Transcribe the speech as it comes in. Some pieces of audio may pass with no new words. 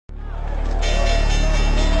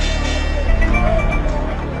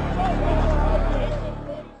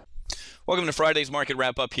Welcome to Friday's Market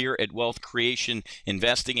Wrap-Up here at Wealth Creation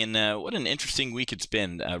Investing. And what an interesting week it's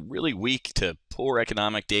been. Really weak to poor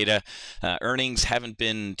economic data. Earnings haven't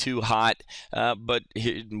been too hot, but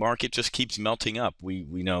the market just keeps melting up. We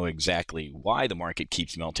know exactly why the market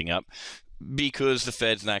keeps melting up. Because the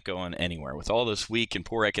Fed's not going anywhere. With all this weak and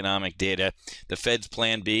poor economic data, the Fed's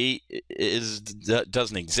plan B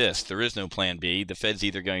doesn't exist. There is no plan B. The Fed's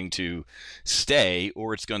either going to stay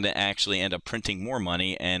or it's going to actually end up printing more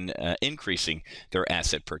money and increasing their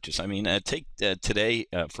asset purchase. I mean, take today,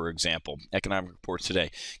 for example, economic reports today.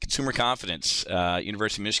 Consumer confidence,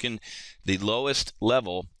 University of Michigan, the lowest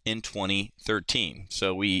level in 2013.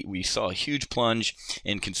 So we saw a huge plunge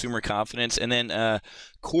in consumer confidence. And then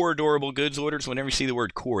core durable goods orders, whenever you see the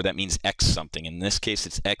word core, that means X something. In this case,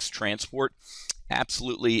 it's X transport.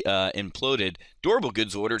 Absolutely imploded. Durable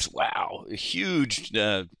goods orders, wow, a huge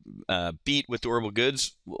beat with durable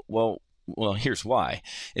goods. Well, here's why.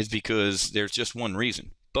 It's because there's just one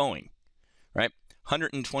reason. Boeing, right?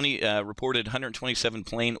 Reported 127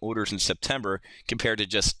 plane orders in September compared to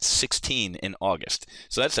just 16 in August.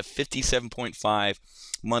 So that's a 57.5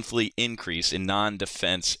 monthly increase in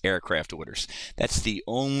non-defense aircraft orders. That's the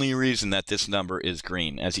only reason that this number is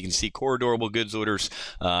green. As you can see, core durable goods orders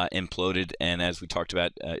imploded, and as we talked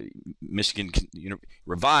about,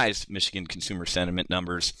 revised Michigan consumer sentiment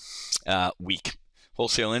numbers weak.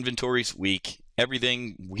 Wholesale inventories weak.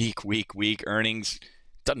 Everything weak. Earnings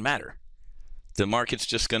doesn't matter. The market's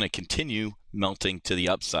just going to continue melting to the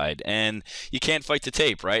upside. And you can't fight the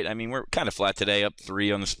tape, right? I mean, we're kind of flat today, up 3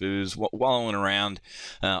 on the SPUs, wallowing around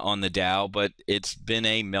on the Dow, but it's been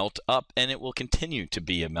a melt up, and it will continue to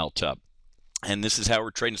be a melt up. And this is how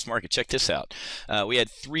we're trading this market. Check this out. We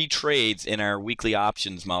had 3 trades in our weekly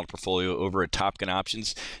options model portfolio over at Top Gun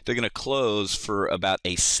Options. They're going to close for about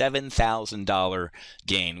a $7,000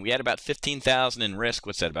 gain. We had about $15,000 in risk.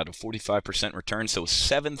 What's that? About a 45% return. So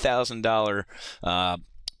 $7,000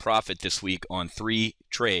 profit this week on 3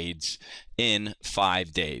 trades in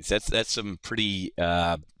 5 days. That's some pretty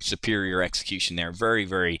superior execution there.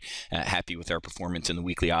 Very happy with our performance in the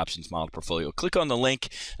weekly options model portfolio. Click on the link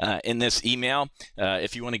in this email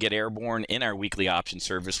if you want to get airborne in our weekly option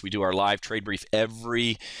service. We do our live trade brief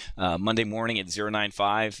every Monday morning at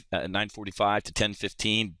 9:45 to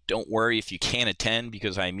 10:15. Don't worry if you can't attend,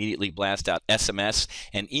 because I immediately blast out SMS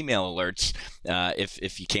and email alerts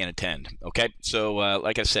if you can't attend. Okay, so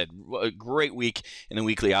like I said, a great week in the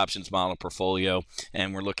weekly options model portfolio,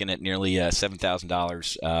 and we're looking at nearly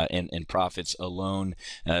 $7,000 in profits alone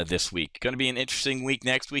this week. Going to be an interesting week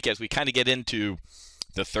next week as we kind of get into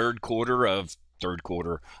the third quarter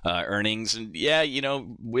earnings. And yeah, you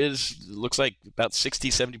know, Wiz looks like about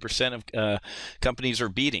 60-70% of companies are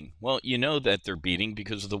beating. Well, you know that they're beating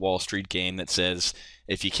because of the Wall Street game that says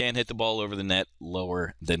if you can't hit the ball over the net,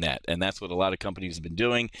 lower the net. And that's what a lot of companies have been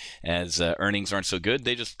doing. As earnings aren't so good,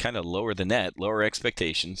 they just kind of lower the net, lower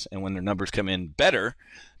expectations, and when their numbers come in better,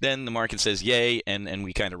 then the market says yay, and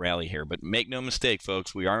we kind of rally here. But make no mistake,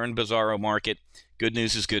 folks, we are in a bizarro market. Good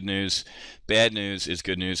news is good news, bad news is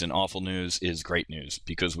good news, and awful news is great news,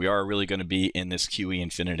 because we are really going to be in this QE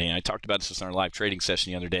infinity. And I talked about this in our live trading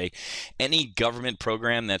session the other day. Any government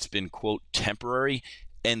program that's been, quote, temporary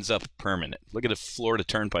ends up permanent. Look at the Florida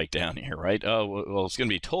Turnpike down here, right? Oh, well, it's going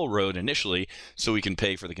to be a toll road initially so we can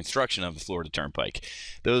pay for the construction of the Florida Turnpike.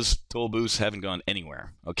 Those toll booths haven't gone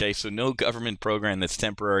anywhere, okay? So no government program that's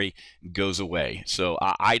temporary goes away. So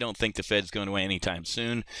I don't think the Fed's going away anytime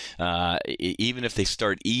soon. Even if they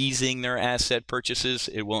start easing their asset purchases,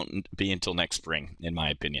 it won't be until next spring, in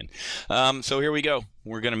my opinion. So here we go.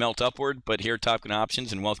 We're going to melt upward, but here at Top Gun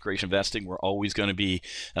Options and Wealth Creation Investing, we're always going to be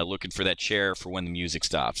looking for that chair for when the music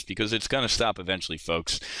stops, because it's going to stop eventually,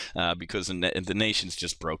 folks, because the nation's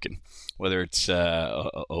just broken. Whether it's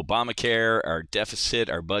Obamacare, our deficit,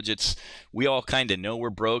 our budgets, we all kind of know we're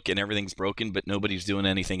broke and everything's broken, but nobody's doing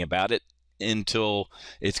anything about it until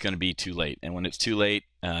it's going to be too late. And when it's too late,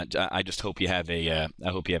 I just hope you have a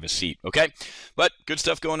seat. Okay, but good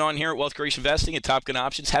stuff going on here at Wealth Creation Investing at Top Gun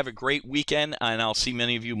Options. Have a great weekend, and I'll see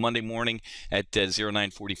many of you Monday morning at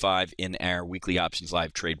 09:45 in our weekly options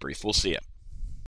live trade brief. We'll see you.